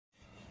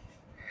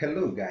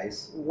Hello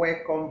guys,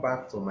 welcome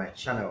back to my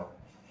channel.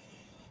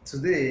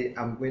 Today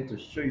I'm going to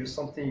show you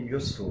something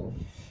useful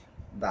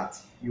that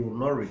you will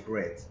not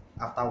regret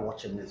after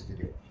watching this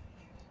video.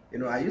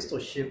 I used to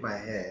shave my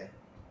hair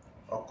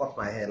or cut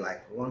my hair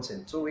like once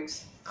in 2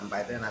 weeks, and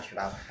by then I should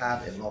have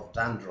had enough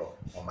dandruff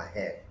on my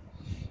hair.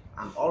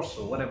 And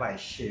also whenever I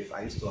shave,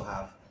 I used to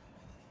have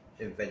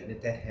a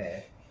vegetated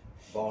hair,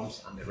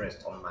 bumps and the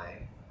rest on my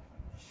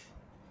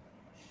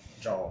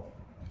jaw,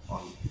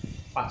 on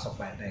parts of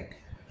my neck.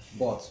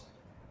 But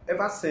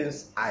ever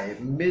since I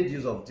made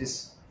use of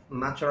this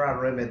natural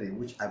remedy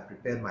which I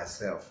prepared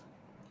myself,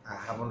 I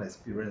haven't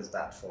experienced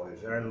that for a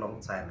very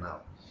long time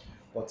now.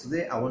 But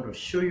today I want to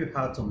show you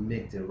how to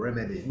make the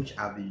remedy which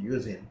I've been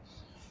using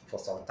for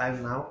some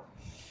time now.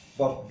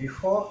 But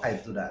before I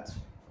do that,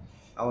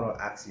 I want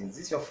to ask you, is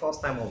this your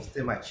first time of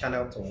visiting my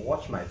channel to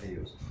watch my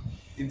videos?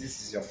 If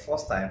this is your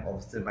first time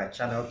of visiting my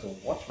channel to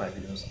watch my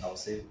videos, I'll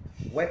say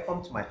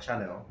welcome to my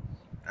channel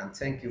and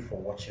thank you for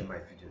watching my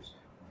videos.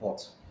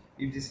 But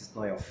if this is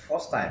not your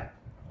first time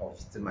of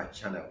visiting my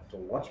channel to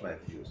watch my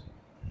videos,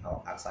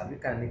 I'll ask that you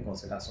kindly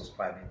consider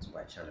subscribing to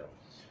my channel.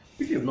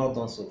 If you've not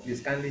done so, please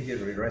kindly hit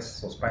the red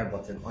subscribe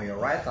button on your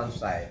right hand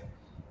side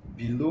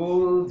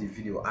below the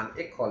video, and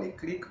equally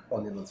click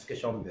on the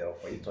notification bell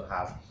for you to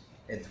have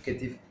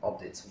educative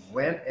updates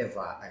whenever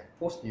I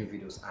post new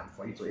videos, and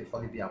for you to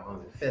equally be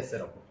among the first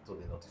set of people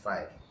to be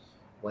notified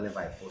whenever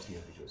I post new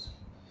videos.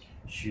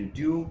 Should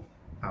you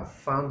have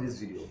found this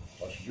video,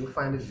 or should you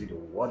find this video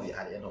worthy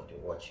at the end of the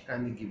watch,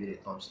 kindly give it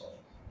a thumbs up,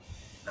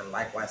 and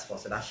likewise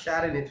consider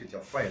sharing it with your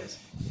friends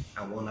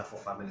and wonderful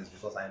families,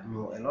 because I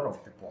know a lot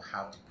of people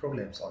have the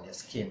problems on their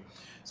skin.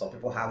 Some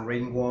people have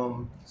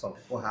ringworm, some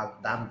people have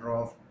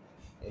dandruff,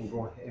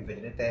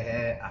 invaded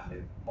hair, and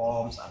the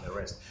bumps and the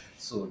rest.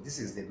 So this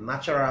is the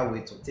natural way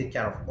to take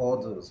care of all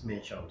those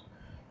mentioned.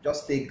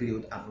 Just stay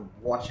glued and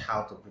watch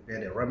how to prepare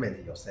the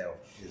remedy yourself.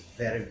 It's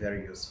very,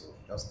 very useful.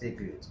 Just stay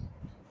glued.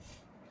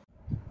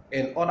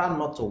 In order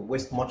not to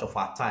waste much of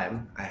our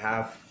time, I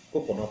have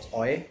coconut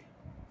oil,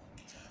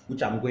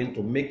 which I'm going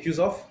to make use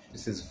of.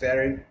 This is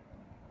very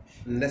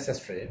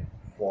necessary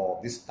for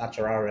this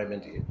natural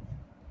remedy.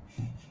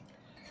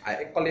 I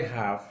actually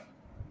have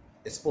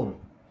a spoon.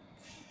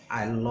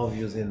 I love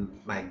using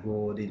my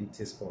golden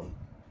teaspoon.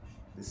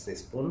 This is a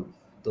spoon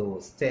to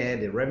stir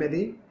the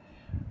remedy,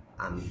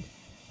 and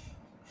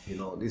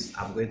this,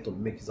 I'm going to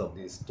make use of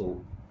this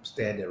to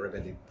stir the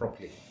remedy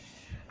properly.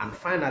 And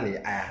finally,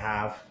 I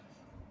have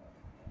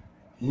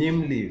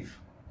neem leaf.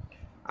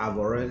 I've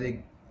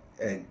already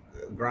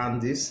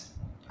ground this.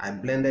 I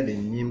blended the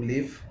neem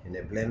leaf in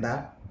a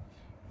blender,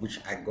 which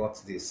I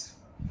got this.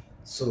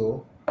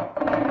 So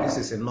this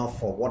is enough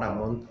for what I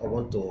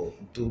want to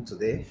do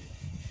today.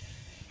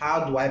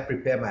 How do I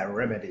prepare my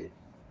remedy?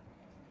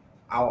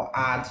 I'll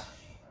add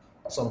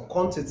some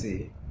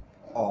quantity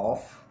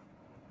of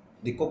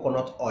the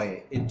coconut oil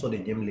into the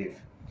neem leaf.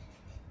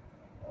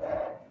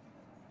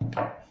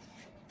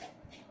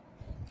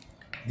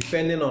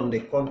 Depending on the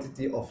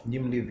quantity of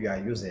neem leaf you are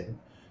using,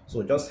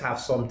 so just have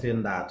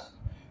something that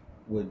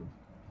will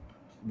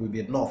be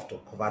enough to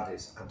cover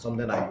this, and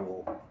something that you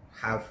will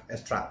have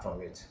extract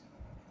from it.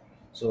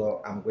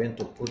 So I'm going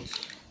to put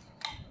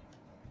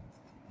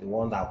the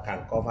one that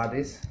can cover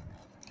this.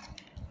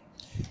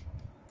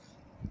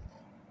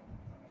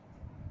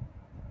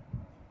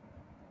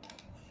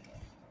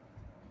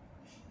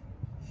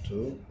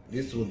 So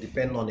this will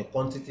depend on the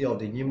quantity of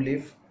the neem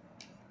leaf.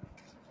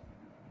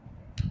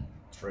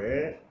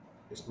 3,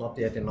 it's not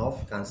yet enough,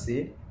 you can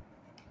see.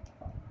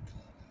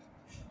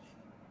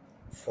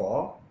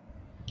 4,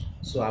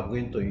 so I'm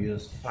going to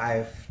use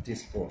 5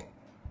 teaspoons.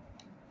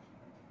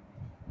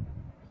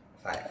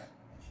 5.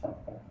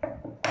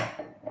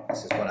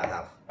 This is what I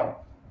have.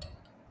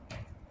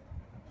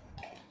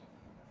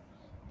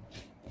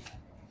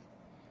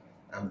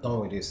 I'm done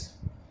with this.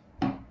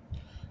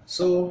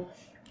 So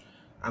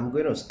I'm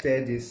going to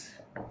stir this,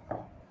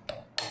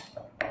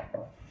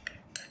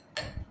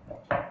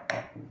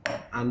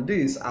 and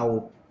this I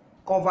will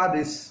cover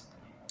this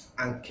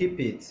and keep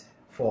it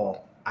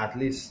for at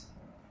least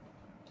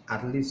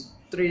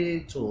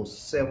 3 to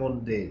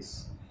 7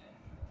 days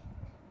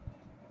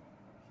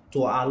to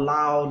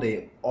allow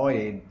the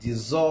oil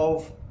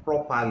dissolve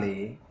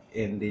properly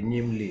in the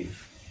neem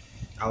leaf.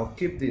 I'll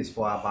keep this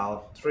for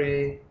about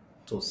 3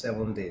 to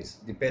 7 days,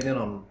 depending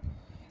on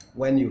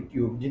when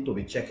you need to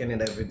be checking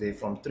it every day.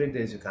 From 3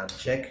 days you can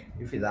check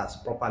if it has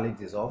properly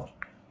dissolved.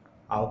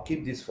 I'll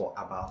keep this for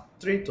about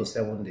 3 to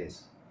 7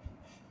 days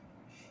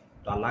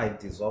to allow it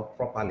dissolve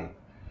properly.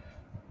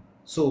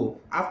 So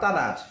after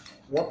that,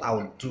 what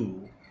I'll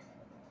do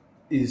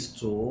is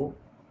to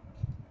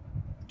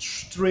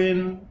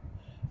strain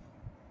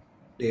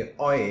the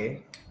oil,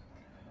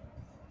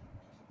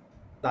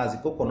 that's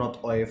the coconut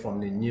oil, from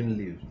the neem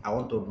leaf. I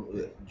want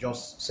to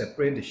just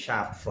separate the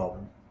shaft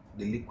from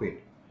the liquid.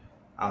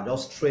 I'll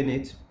just strain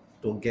it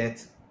to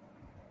get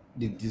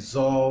the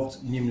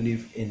dissolved neem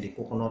leaf in the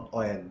coconut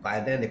oil.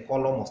 By then the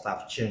color must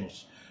have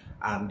changed,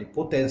 and the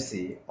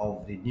potency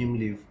of the neem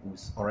leaf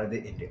was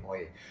already in the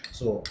oil.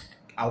 So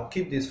I'll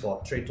keep this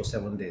for 3 to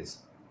 7 days.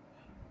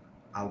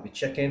 I'll be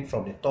checking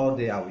from the third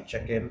day. I'll be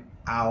checking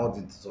how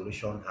the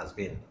dissolution has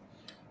been.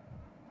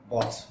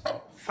 But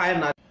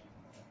finally,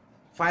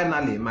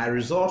 my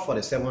result for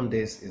the 7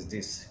 days is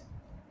this.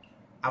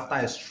 After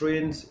I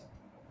strained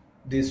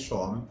this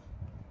from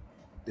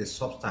the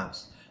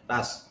substance,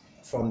 that's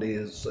from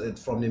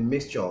the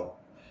mixture,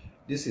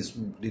 this is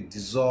the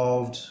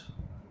dissolved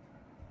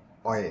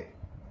oil,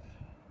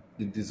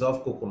 the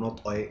dissolved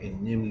coconut oil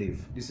in neem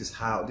leaf. This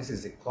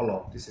is the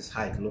color, this is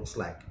how it looks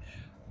like.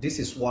 This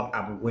is what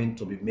I'm going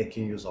to be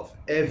making use of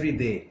every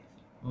day,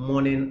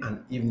 morning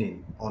and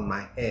evening, on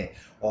my hair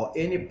or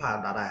any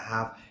part that I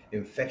have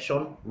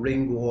infection,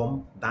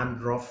 ringworm,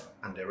 dandruff,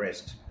 and the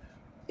rest.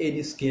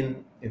 Any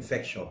skin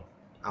infection,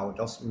 I will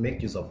just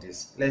make use of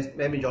this. Let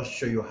me just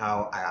show you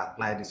how I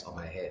apply this on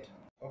my head.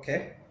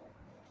 Okay,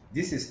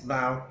 this is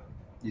now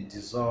the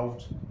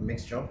dissolved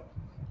mixture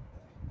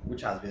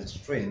which has been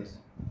strained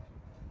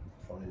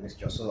from the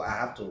mixture. So I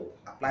have to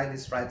apply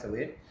this right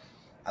away.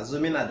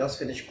 Assuming I just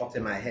finished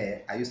cutting my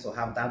hair, I used to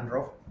have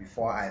dandruff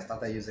before I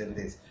started using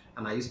this,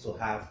 and I used to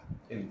have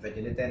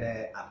invaginated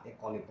hair and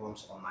equally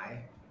bumps on my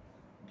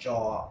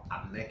jaw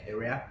and neck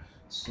area.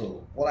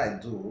 So what I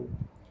do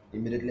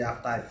immediately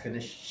after I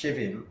finish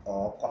shaving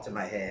or cutting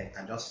my hair,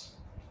 I just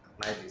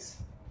apply this.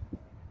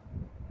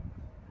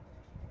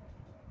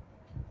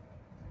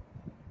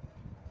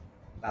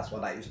 That's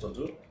what I used to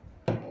do.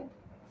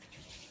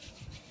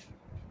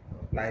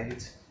 Apply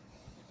it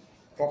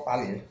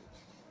properly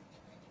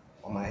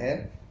on my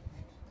head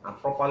and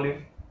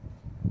properly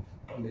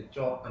on the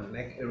jaw and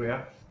neck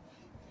area.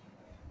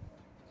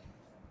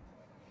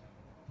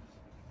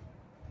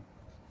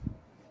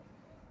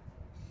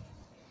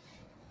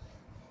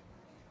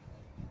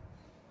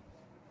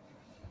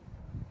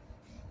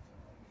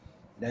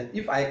 Then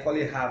if I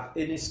equally have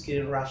any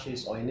skin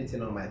rashes or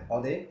anything on my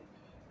body,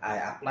 I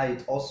apply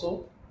it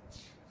also,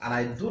 and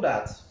I do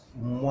that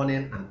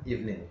morning and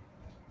evening.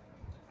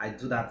 I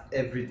do that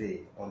every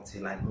day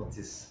until I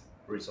notice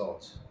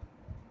results.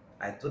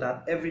 I do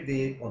that every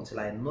day until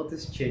I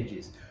notice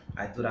changes.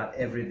 I do that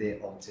every day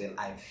until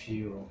I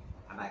feel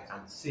and I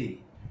can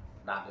see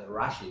that the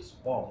rashes,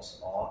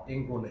 bumps, or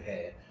ingrown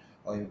hair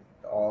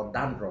or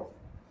dandruff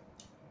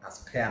has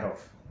cleared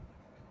off.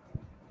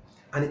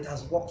 And it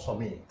has worked for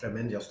me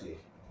tremendously.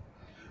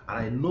 And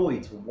I know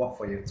it will work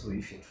for you too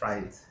if you try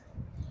it.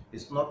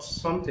 It's not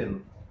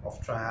something of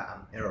trial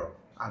and error.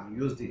 I've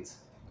used it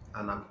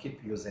and I'm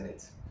keep using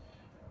it.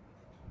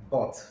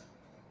 But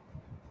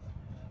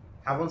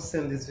haven't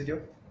seen this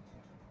video?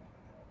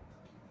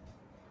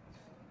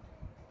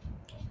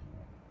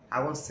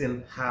 Haven't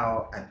seen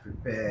how I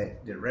prepare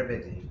the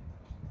remedy,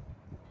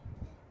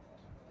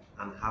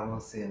 and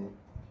haven't seen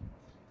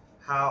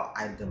how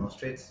I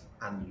demonstrate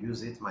and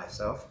use it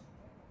myself?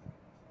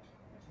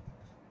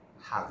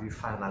 Have you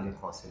finally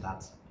considered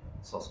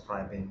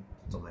subscribing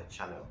to my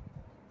channel?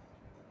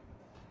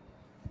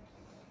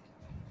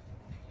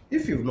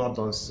 If you've not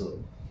done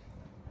so,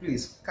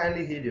 please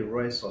kindly hit the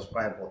red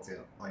subscribe button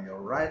on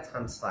your right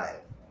hand side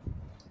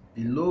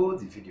below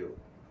the video,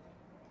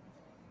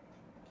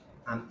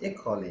 and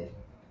equally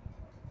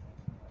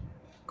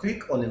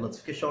click on the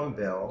notification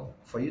bell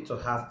for you to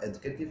have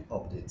educative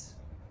updates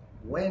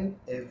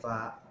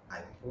whenever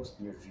I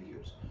post new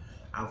videos,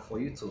 and for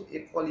you to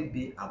equally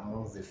be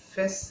amongst the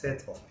first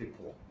set of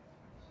people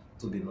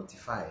to be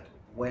notified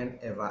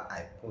whenever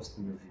I post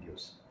new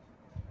videos.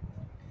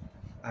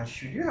 And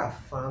should you have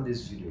found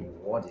this video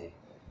worthy,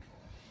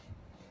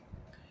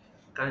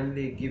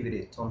 kindly give it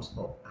a thumbs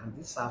up, and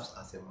this serves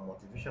as a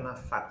motivational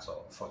factor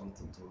for me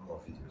to do more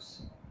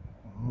videos,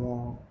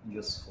 more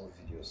useful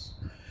videos.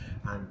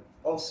 And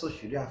also,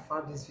 should you have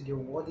found this video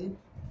worthy,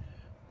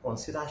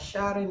 consider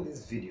sharing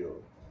this video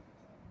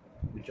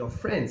with your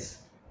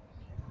friends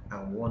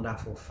and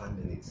wonderful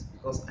families,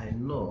 because I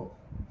know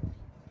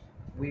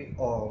we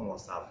all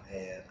must have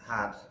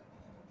had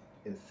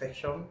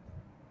infection,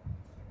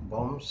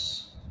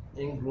 bumps,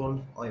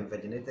 ingrown or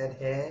invaginated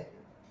hair,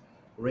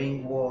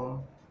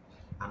 ringworm,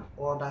 and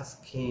other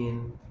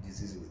skin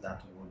diseases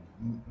that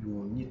you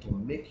will need to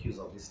make use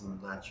of this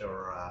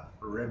natural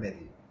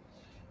remedy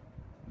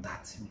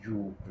that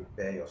you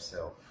prepare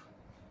yourself.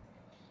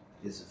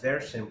 It's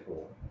very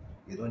simple.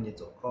 You don't need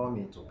to call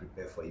me to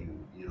prepare for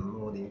you. You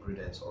know the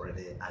ingredients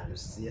already, and you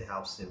see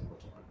how simple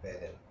to prepare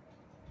them.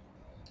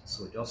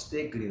 So just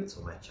stay glued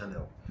to my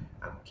channel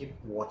and keep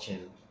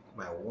watching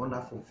my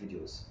wonderful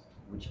videos,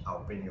 which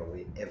I'll bring your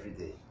way every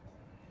day.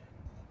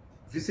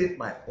 Visit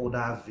my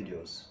older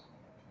videos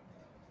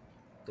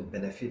to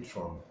benefit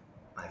from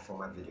my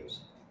former videos,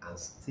 and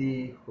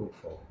still hope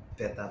for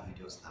better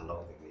videos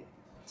along the way.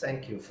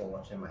 Thank you for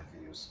watching my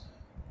videos.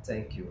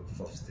 Thank you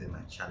for visiting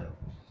my channel.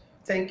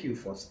 Thank you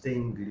for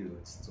staying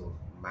glued to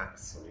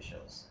Max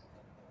Solutions.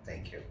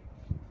 Thank you.